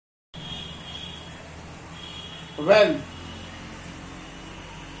Well,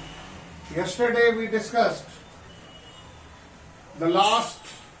 yesterday we discussed the last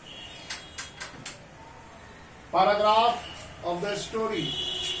paragraph of the story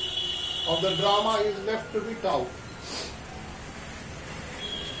of the drama is left to be told.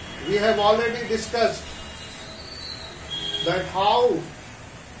 We have already discussed that how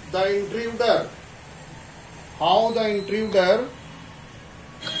the intruder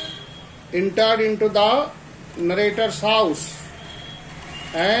entered into the narrator's house,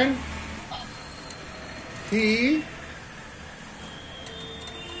 and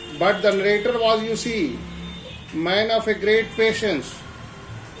but the narrator was, you see, man of a great patience,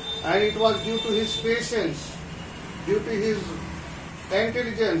 and it was due to his patience, due to his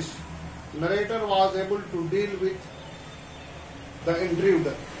intelligence, narrator was able to deal with the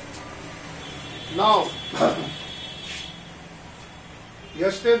intruder. Now,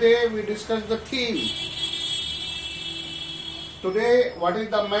 yesterday we discussed the theme. Today, what is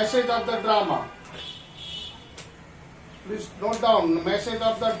the message of the drama? Please note down the message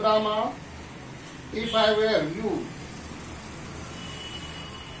of the drama. If I were you,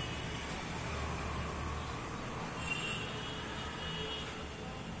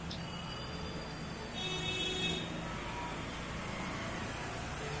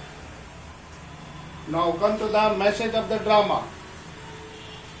 now come to the message of the drama.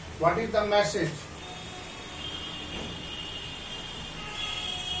 What is the message?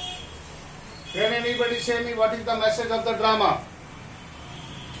 Can anybody say me what is the message of the drama?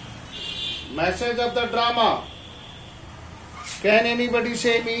 Message of the drama. Can anybody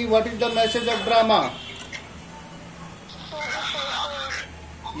say me what is the message of drama?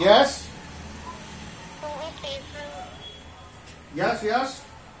 Yes? Yes.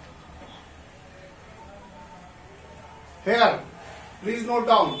 Here, please note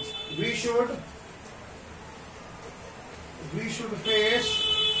down. We should face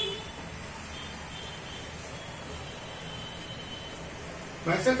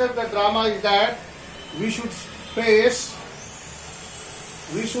message of the drama is that we should face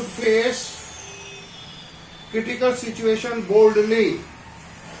critical situation boldly.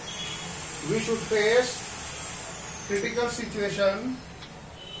 We should face critical situation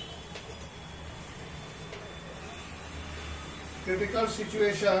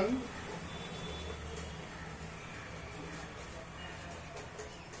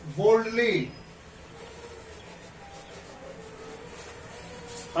boldly.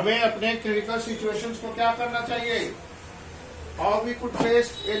 हमें अपने critical situations को क्या करना चाहिए? How we could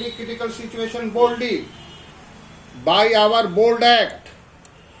face any critical situation boldly? By our bold act,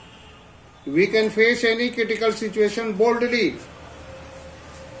 we can face any critical situation boldly.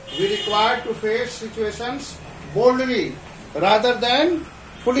 We require to face situations boldly rather than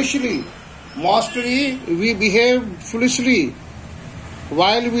foolishly. Mostly we behave foolishly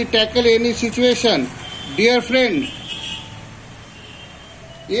while we tackle any situation. Dear friend,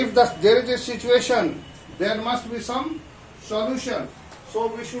 if there is a situation, there must be some solution. So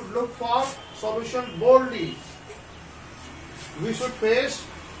we should look for solution boldly. We should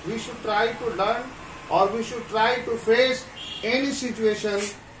try to learn, or we should try to face any situation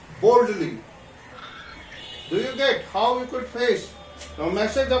boldly. Do you get how we could face? The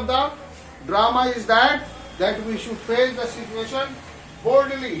message of the drama is that we should face the situation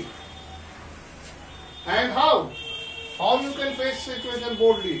boldly. And how? How you can face situation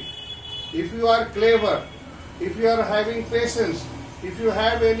boldly? If you are clever, if you are having patience, if you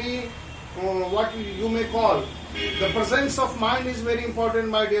have any what you may call, the presence of mind is very important,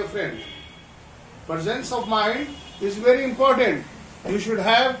 my dear friend. Presence of mind is very important. You should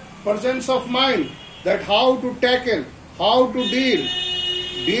have presence of mind, that how to tackle, how to deal.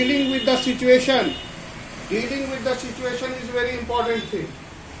 Dealing with the situation is very important thing.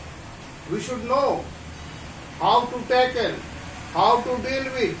 We should know how to tackle, how to deal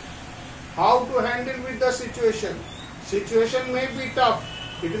with, how to handle with the situation. Situation may be tough,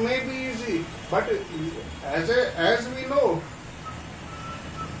 it may be easy, but as we know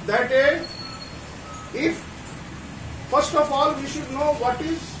that if first of all we should know what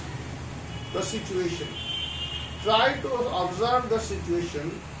is the situation. Try to observe the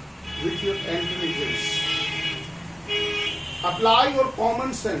situation with your intelligence. Apply your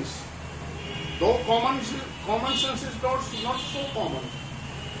common sense. Though common sense is not so common.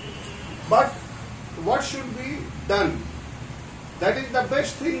 But what should be done? That is the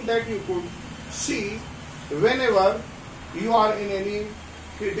best thing that you could see whenever you are in any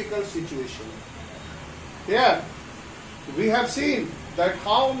critical situation. Here, we have seen that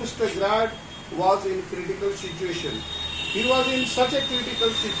how Mr. Grad was in critical situation. He was in such a critical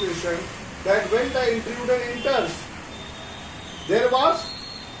situation that when the intruder enters, there was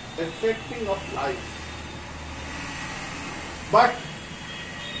a threatening of life. But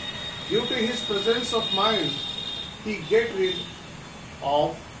due to his presence of mind, he get rid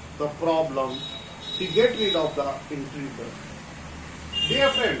of the problem. He get rid of the intruder. Dear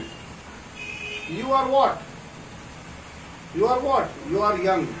friend, you are what? You are what? You are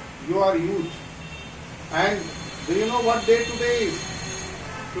young. You are youth. And do you know what day today is?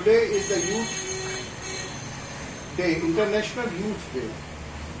 Today is the Youth Day, International Youth Day.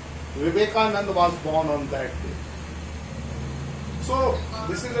 Vivekananda was born on that day. So,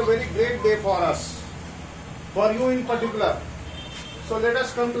 this is a very great day for us, for you in particular. So, let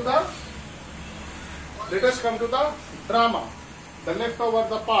us come to the drama, the leftover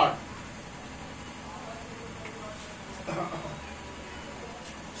the part.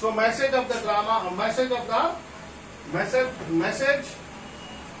 So, message of the drama, message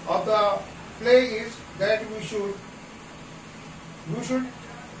of the play is that we should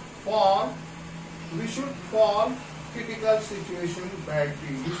fall critical situation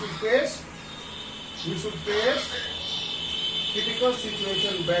badly. We should face critical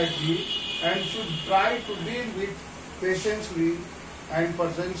situation badly and should try to deal with patiently and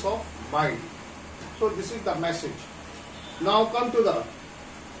presence of mind. So this is the message. Now come to the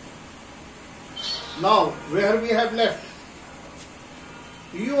where we have left.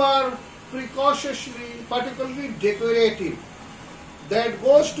 You are precautiously, particularly decorative. That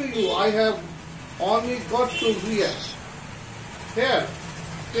goes to you. I have only got to here. Here,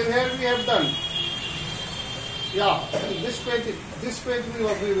 till here we have done. Yeah, this page we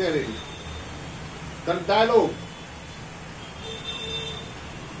will be wearing. The dialogue.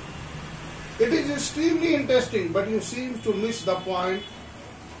 It is extremely interesting, but you seem to miss the point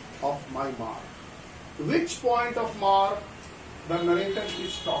of my mark. Which point of mark the narrator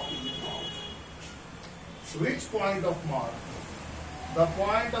is talking about? Which point of mark? The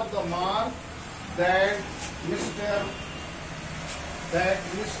point of the mark that Mr.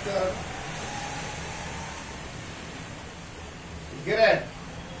 Garrett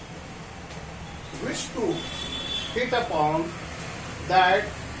wished to hit upon, that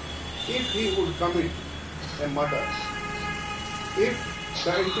if he would commit a murder, if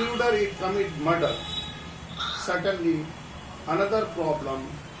the intruder would commit murder, certainly another problem,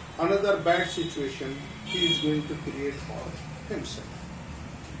 another bad situation he is going to create for himself.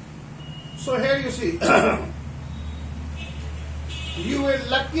 So here you see, you were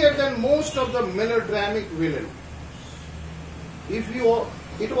luckier than most of the melodramatic villains. If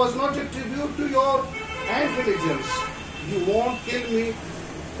it was not a tribute to your intelligence, you won't kill me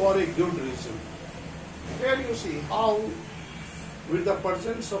for a good reason. Here you see how, with the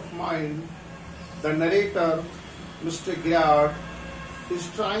presence of mind, the narrator, Mr. Garrett, is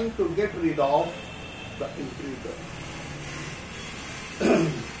trying to get rid of the intruder.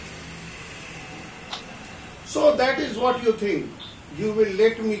 So that is what you think. You will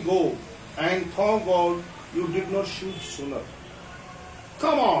let me go, and thank God you did not shoot sooner.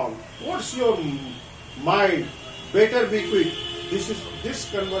 Come on, what's your mind? Better be quick.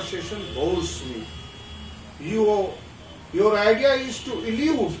 This conversation bores me. Your idea is to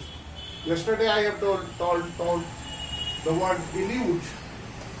elude. Yesterday I have told the word elude.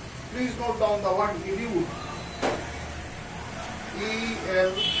 Please note down the word elude.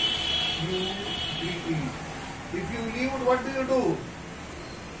 E-L-U-D-E. If you elude, what do you do?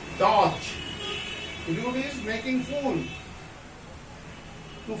 Dodge. Elude is making fool.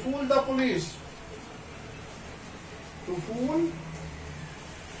 To fool the police. To fool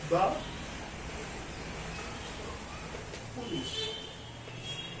the police.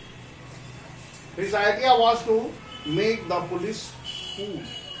 His idea was to make the police fool.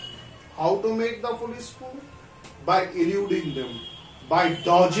 How to make the police fool? By eluding them, by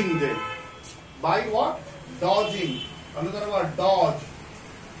dodging them. By what? Dodging. Another word, dodge.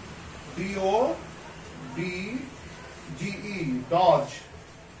 D-O-D-G-E. Dodge.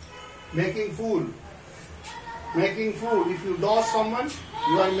 Making fool. Making fool. If you dodge someone,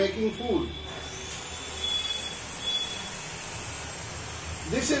 you are making fool.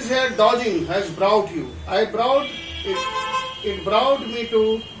 This is here dodging has brought you. It brought me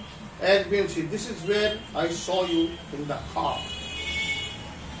to SBMC. This is where I saw you in the car.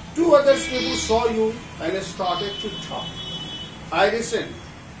 Two other people saw you and started to talk. I listened.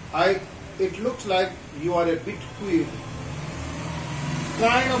 It looks like you are a bit queer.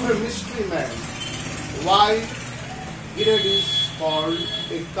 Kind of a mystery man. Why it is called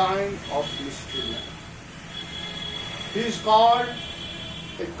a kind of mystery man? He is called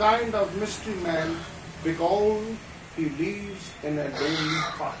a kind of mystery man because he lives in a lonely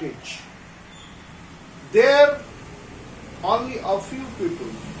cottage. There only a few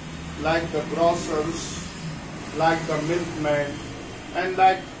people, like the grocers, like the milkman, and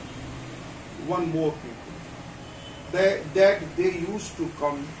like one more people, that they used to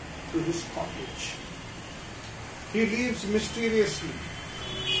come to his cottage. He lives mysteriously.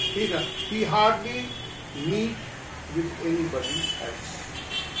 He hardly meet with anybody else.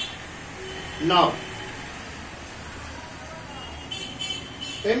 Now,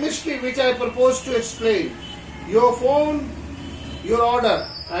 a mystery which I propose to explain. Your phone, your order,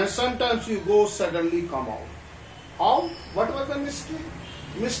 and sometimes you go suddenly come out. How? What was the mystery?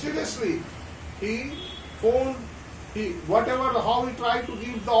 Mysteriously, he phoned, how he tried to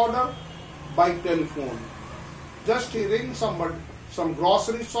give the order by telephone. Just he rings somebody, some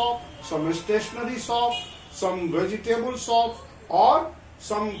grocery shop, some stationery shop, some vegetable shop, or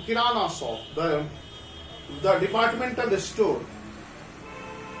some kirana shop, the departmental store.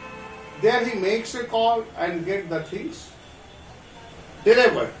 There he makes a call and get the things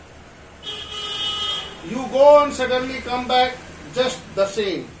delivered. You go and suddenly come back just the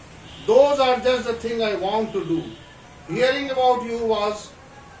same. Those are just the thing I want to do. Hearing about you was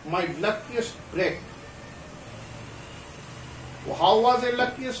my luckiest break. How was a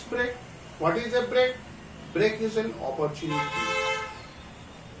luckiest break? What is a break? Break is an opportunity.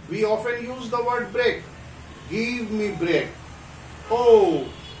 We often use the word break. Give me break. Oh,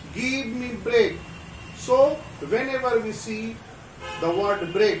 give me break. So, whenever we see the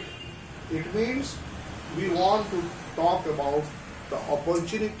word break, it means we want to talk about the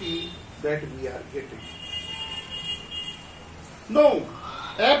opportunity that we are getting. No,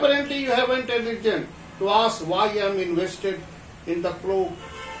 apparently you haven't intelligent to ask why I am invested in the cloak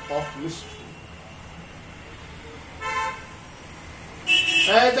of mystery.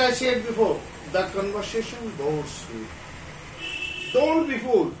 As I said before, the conversation goes sweet. Don't be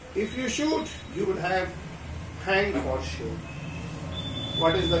fooled. If you shoot, you will have hang for sure.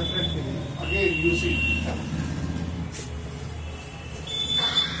 What is the threat? Again, you see.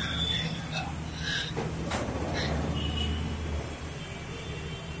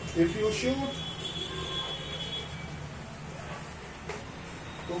 If you shoot,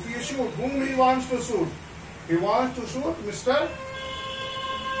 whom he wants to shoot? He wants to shoot Mr.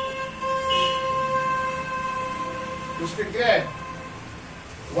 Greg.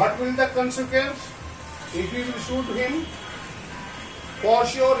 What will the consequence? If you will shoot him, for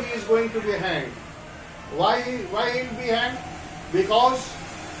sure he is going to be hanged. Why he will be hanged? Because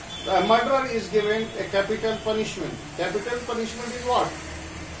the murderer is given a capital punishment. Capital punishment is what?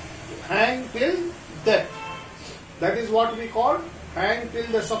 Hang till death. That is what we call hang till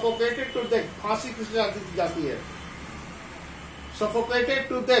the suffocated to death. फांसी किस जाती है? Suffocated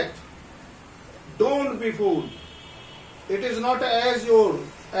to death. Don't be fooled. It is not as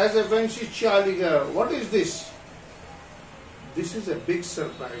a Vinci Charlie girl. What is this? This is a big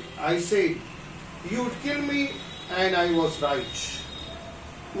surprise. I said, you'd kill me, and I was right.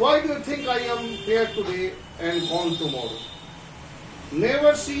 Why do you think I am here today and gone tomorrow?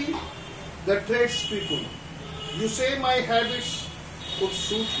 Never see the traits people. You say my habits could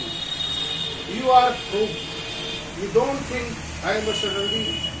suit you. You are crook. You don't think I am a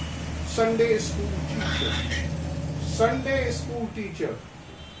suddenly Sunday school teacher. Sunday school teacher.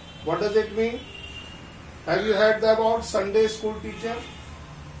 What does it mean? Have you heard about Sunday school teacher?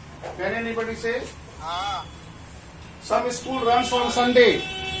 Can anybody say? Some school runs on Sunday,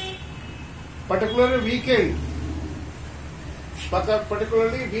 particularly weekend.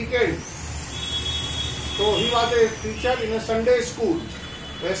 Particularly weekend. So he was a teacher in a Sunday school.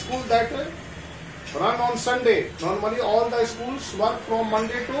 A school that run on Sunday. Normally all the schools work from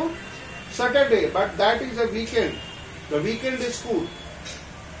Monday to Saturday, but that is a weekend. The weekend is school.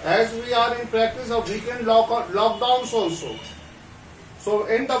 As we are in practice of weekend lockdowns also. So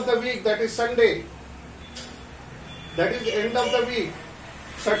end of the week, that is Sunday. That is end of the week.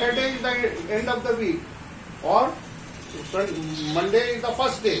 Saturday is the end of the week. Or Monday is the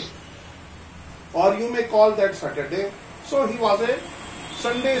first day. Or you may call that Saturday. So he was a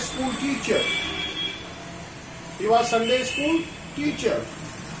Sunday school teacher. He was Sunday school teacher.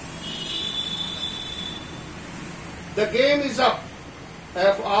 The game is up.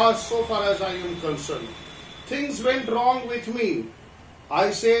 As so far as I am concerned. Things went wrong with me.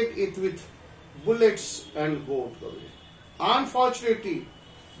 I said it with bullets and got away. Unfortunately,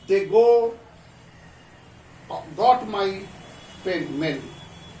 they got my men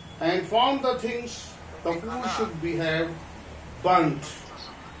and found the things the fool should be have burnt.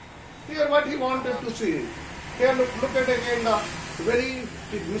 Here what he wanted to see. Here look at again the very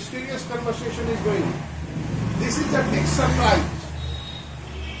mysterious conversation is going. This is a big surprise.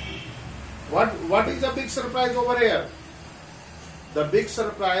 What is the big surprise over here? The big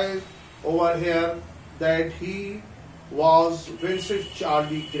surprise over here that he was Vincent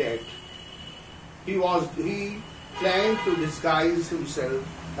Charlie Great. He planned to disguise himself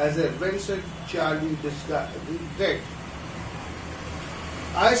as a Vincent Charlie Great.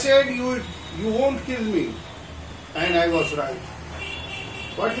 I said you won't kill me, and I was right.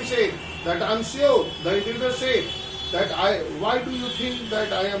 What he said? That I'm sure. The intruder said that why do you think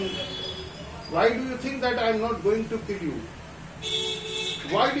that I'm not going to kill you?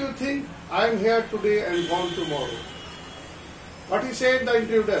 Why do you think I am here today and gone tomorrow? What he said, the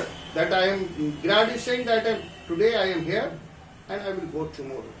intruder, that I am glad is saying that today I am here and I will go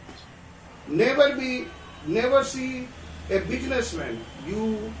tomorrow. Never see a businessman.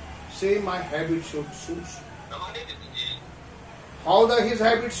 You say my habit suits you. How his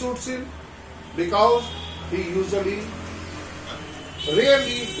habit suits him? Because he usually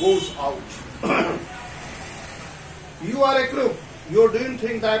rarely goes out. You are a crook. You didn't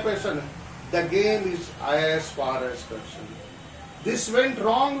think that person. The game is as far as concerned. This went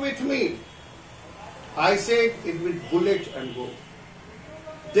wrong with me. I said it will bullet and go.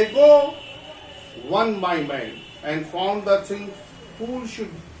 They go one by man and found the thing who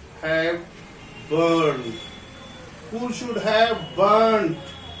should have burned. Who should have burnt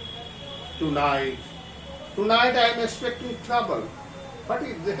tonight. Tonight I am expecting trouble. But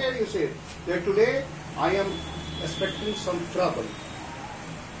here you say that today I am expecting some trouble.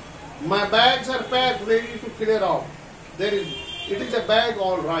 My bags are packed, ready to clear out. It is a bag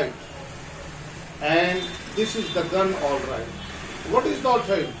all right. And this is the gun all right. What is that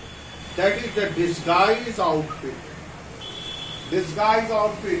thing? That is the disguise outfit. Disguise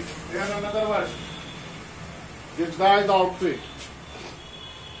outfit. Here another word. Disguise outfit.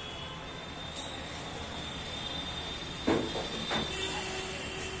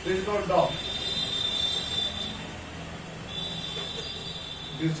 This is not dog.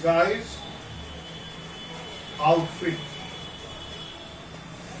 Disguise outfit.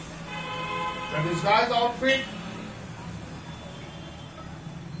 The disguise outfit.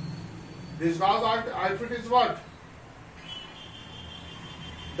 Disguise outfit is what?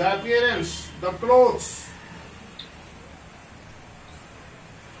 The appearance, the clothes.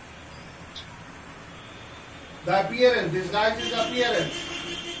 The appearance, disguise is appearance.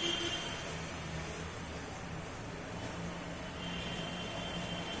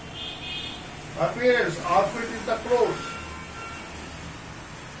 Appearance, outfit is the clothes.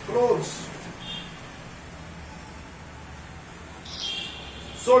 Clothes.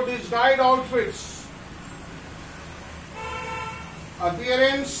 So disguised outfits.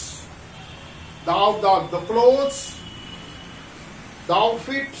 Appearance, the clothes, the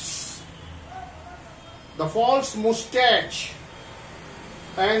outfits, the false mustache,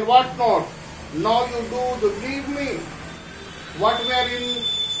 and what not. Now you do believe me. What were in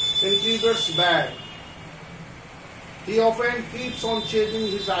Peter's bag? He often keeps on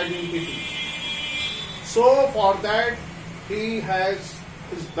changing his identity. So for that he has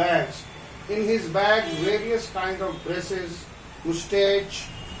his bags. In his bag various kind of dresses, mustache,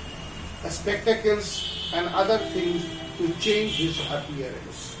 spectacles and other things to change his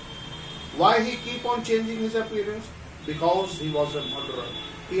appearance. Why he keep on changing his appearance? Because he was a murderer.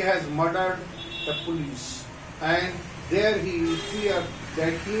 He has murdered the police and there he feared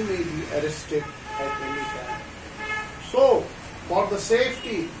that he may be arrested at any time. So for the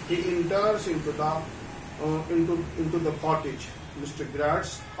safety he enters into the cottage, Mr.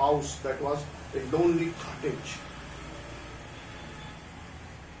 Grad's house, that was a lonely cottage.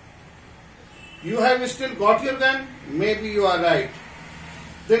 You have still got your gun? Maybe you are right.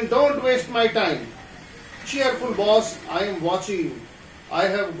 Then don't waste my time. Cheerful boss, I am watching you. I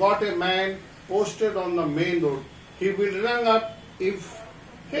have got a man posted on the main road. He will run up if...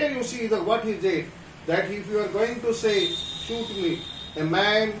 Here you see what he did. That if you are going to say, shoot me, a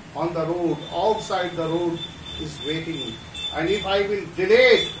man on the road, outside the road is waiting. And if I will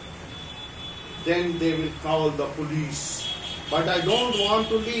delay it, then they will call the police. But I don't want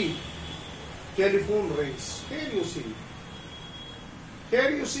to leave. Telephone rings. Here you see. Here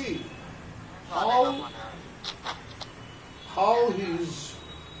you see how he is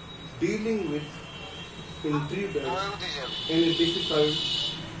dealing with intruders in a difficult,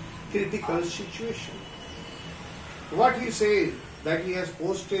 critical situation. What he says, that he has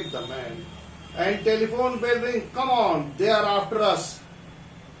posted the man, and telephone bell ring, come on, they are after us.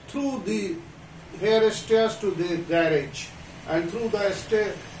 Through the stairs to the garage, and through the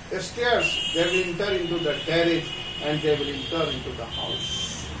stairs they will enter into the garage and they will enter into the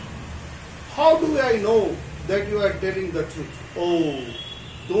house. How do I know that you are telling the truth? Oh,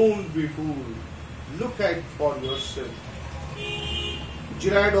 Don't be fooled. Look at for yourself.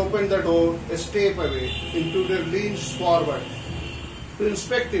 Gerard opened the door a step away. Intruder leans forward to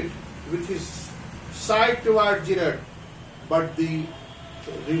inspect it with his side toward Gerard, but the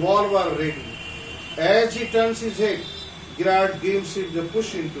revolver ready. As he turns his head, Gerard gives him the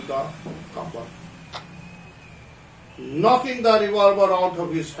push into the cupboard, knocking the revolver out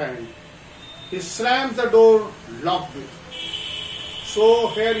of his hand. He slams the door, locked it. So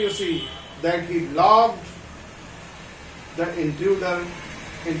here you see that he locked the intruder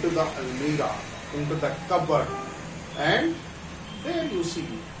into the almirah, into the cupboard, and there you see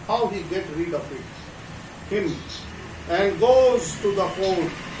how he get rid of him, and goes to the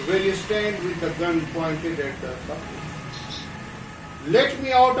fort where he stands with the gun pointed at the cupboard. Let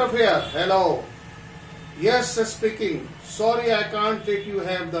me out of here. Hello. Yes, speaking. Sorry, I can't let you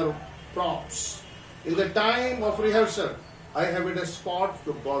have the props. In the time of rehearsal, I have a spot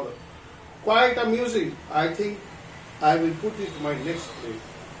to bother. Quite amusing. I think I will put it my next play.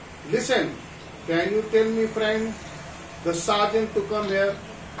 Listen, can you tell me, friend, the sergeant to come here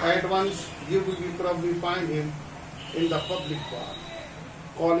at once? You will probably find him in the public bar,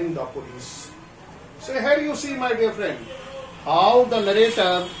 calling the police. So here you see, my dear friend, how the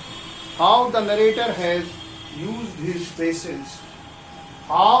narrator has used his patience,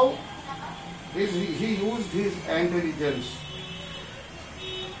 how he used his intelligence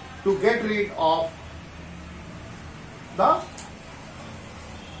to get rid of the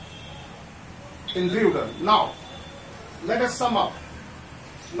intruder. Now, let us sum up.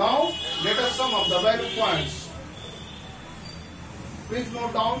 The value points. Please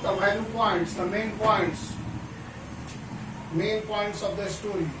note down the value points, the main points of the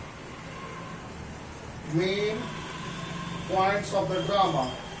story, main points of the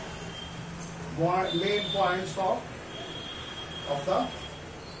drama, main points of the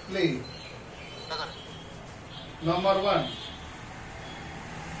play. Number 1.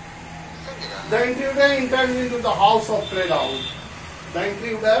 The intruder enters into the house of Cloud. The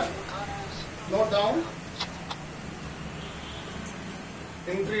intruder, note down,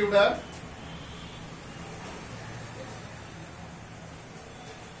 intruder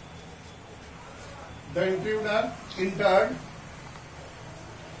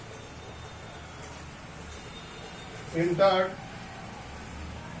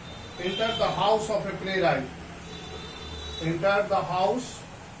entered the house of a playwright. Entered the house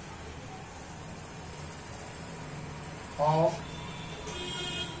of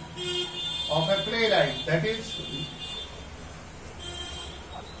a playwright. That is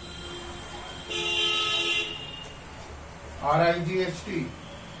RIGHT.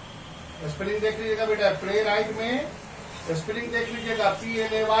 Spelling देख लीजिएगा बेटा, play right में spelling देख लीजिएगा,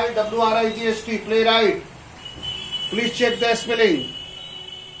 PLAYWRIGHT, play right. Please check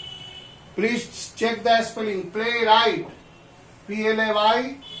the spelling. Play right,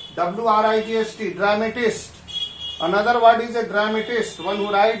 PLAYWRIGHT, dramatist. Another word is a dramatist. One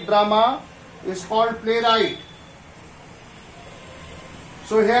who write drama is called playwright.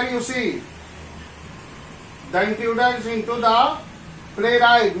 So here you see the intruder is into the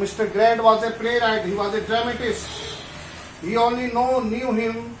playwright. Mr. Grant was a playwright. He was a dramatist. He only knew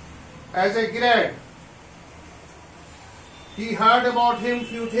him as a grad. He heard about him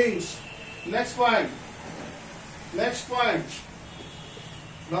few things. Next point.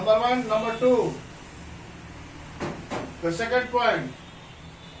 Number 1, number 2. The second point.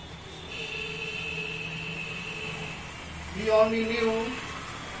 He only knew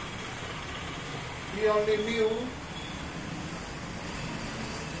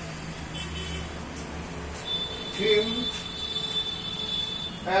him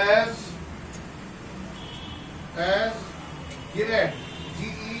as Gerard,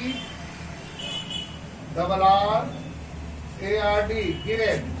 GERRRARD,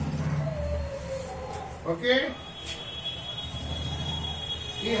 Gerard. Okay?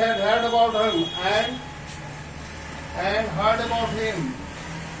 He had heard about him and heard about him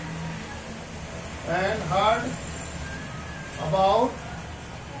and heard about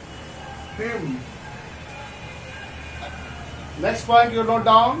him. Next point you note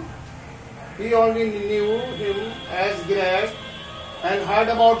down. He only knew him as Gerard and heard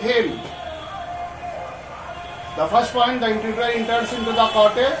about him. The first point, the intruder enters into the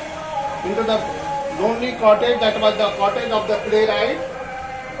cottage, into the lonely cottage, that was the cottage of the playwright.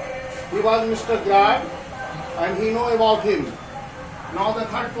 He was Mr. Grant and he knew about him. Now the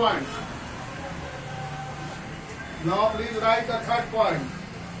third point. Now please write the third point.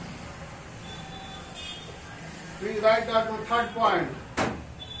 Please write the third point.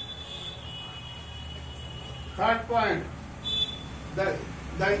 Third point.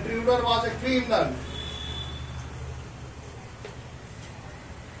 The intruder was a criminal.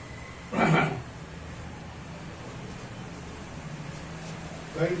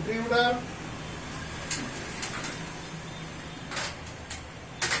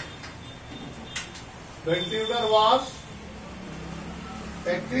 The intruder was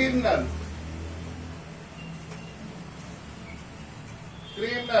a criminal.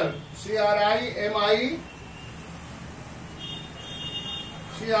 Criminal. C-R-I-M-I-N-A-L.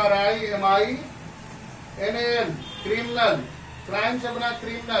 Criminal. Crime से बना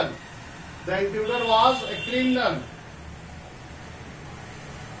criminal. The intruder was a criminal.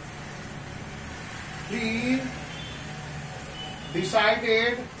 He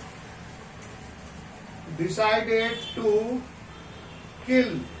decided to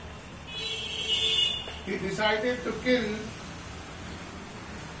kill. He decided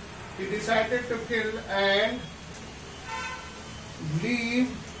to kill and leave.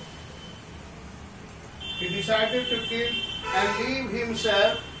 He decided to kill and leave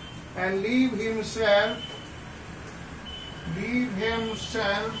himself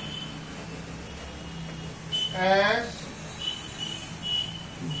as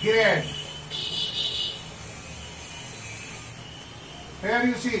great. Here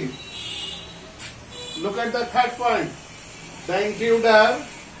you see. Look at the third point. The intruder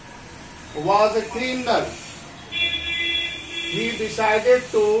was a criminal. He decided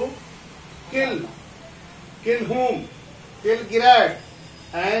to kill. Kill whom? Kill Girat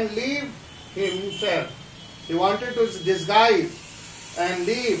and leave himself. He wanted to disguise and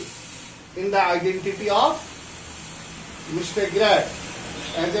live in the identity of Mr. Girat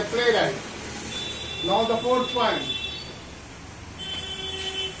as a playwright. Now the fourth point.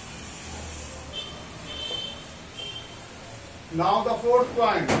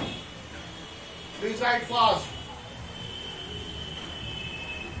 Please write fast.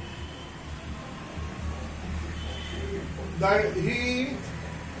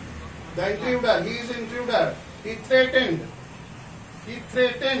 The intruder, he is intruder. He threatened.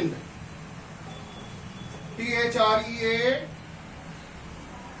 T-H-R-E-A.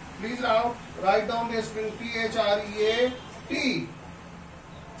 Please write down the spelling. T-H-R-E-A-T.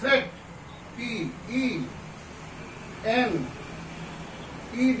 Threat. T-E-N-E-D.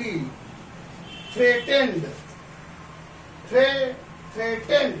 Threatened.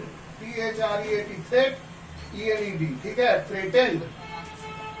 Threatened. T-H-R-E-A-T. Threat. E-N-E-D. ठीक है? Threatened.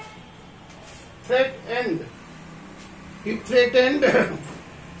 He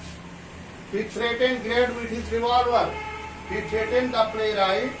threatened Gred with his revolver. He threatened the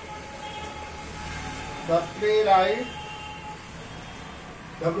playwright.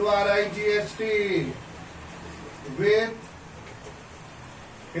 W-R-I-G-H-T. With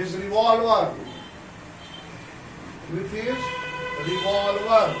his revolver.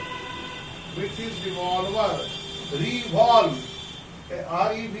 Revolve.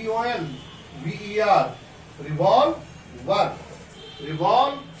 R-E-V-O-L. V-E-R. Revolver.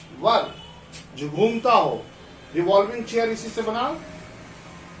 जो घूमता हो. Revolving chair इसी से बना.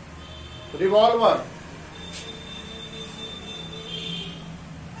 Revolver.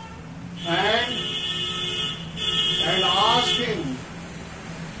 And ask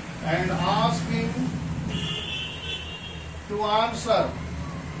him to answer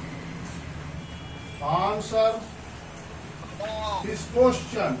his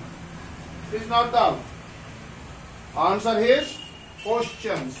question. Please note down. Answer his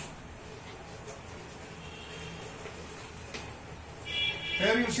questions.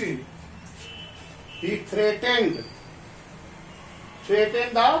 Here you see. He threatened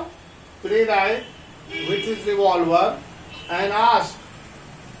the playwright with his revolver and asked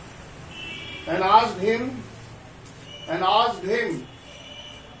him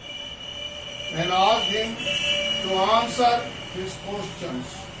to answer his questions.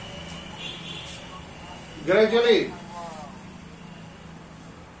 Gradually,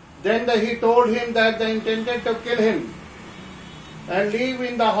 then he told him that they intended to kill him and live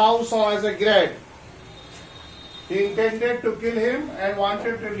in the house as a grad. He intended to kill him and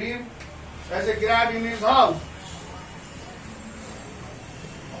wanted to live as a grad in his house.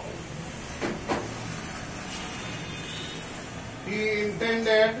 He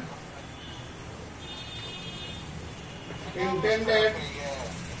intended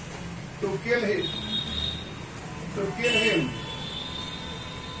to kill him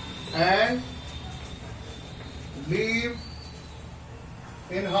and live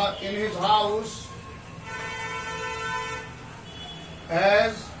in his house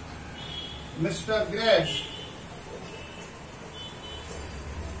as Mr. Greg.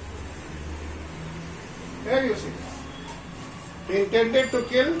 Here you see. He intended to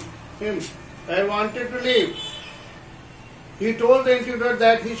kill him and wanted to leave. He told the intruder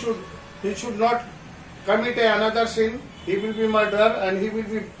that he should not commit another sin. He will be murdered and he will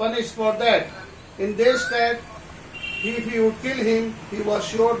be punished for that. In this that if he would kill him, he was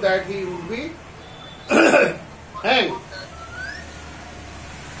sure that he would be hanged.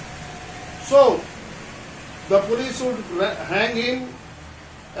 So the police would hang him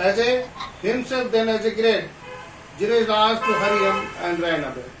as a himself then as a grade. Jinesh asked to hurry him and ran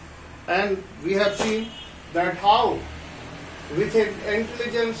away. And we have seen that how with his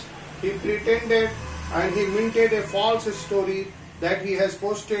intelligence he pretended and he minted a false story that he has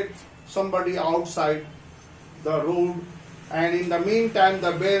posted somebody outside the road, and in the meantime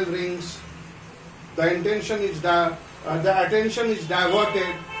the bell rings, the attention is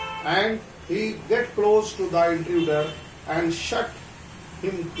diverted, and he get close to the intruder and shut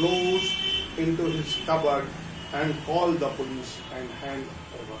him close into his cupboard and call the police and hand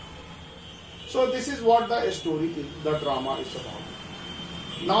over. So this is what the story is, the drama is about.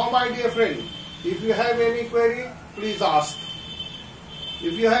 Now my dear friend, if you have any query, please ask.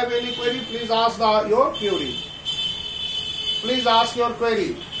 If you have any query, please ask your query. Please ask your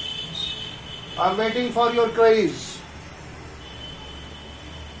query. I am waiting for your queries.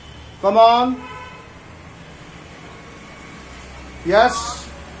 Come on. Yes.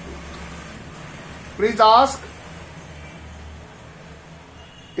 Please ask.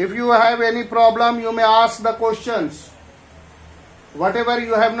 If you have any problem, you may ask the questions. Whatever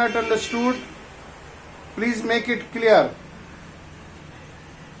you have not understood, please make it clear.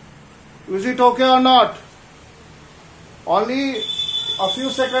 Is it okay or not? Only a few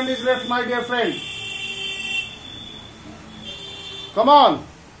seconds is left, my dear friend. Come on.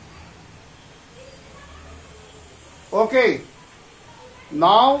 Okay.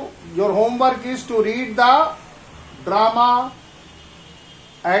 Now your homework is to read the drama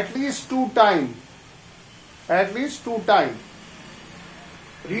at least 2 times. At least 2 times.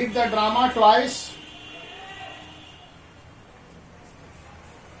 Read the drama twice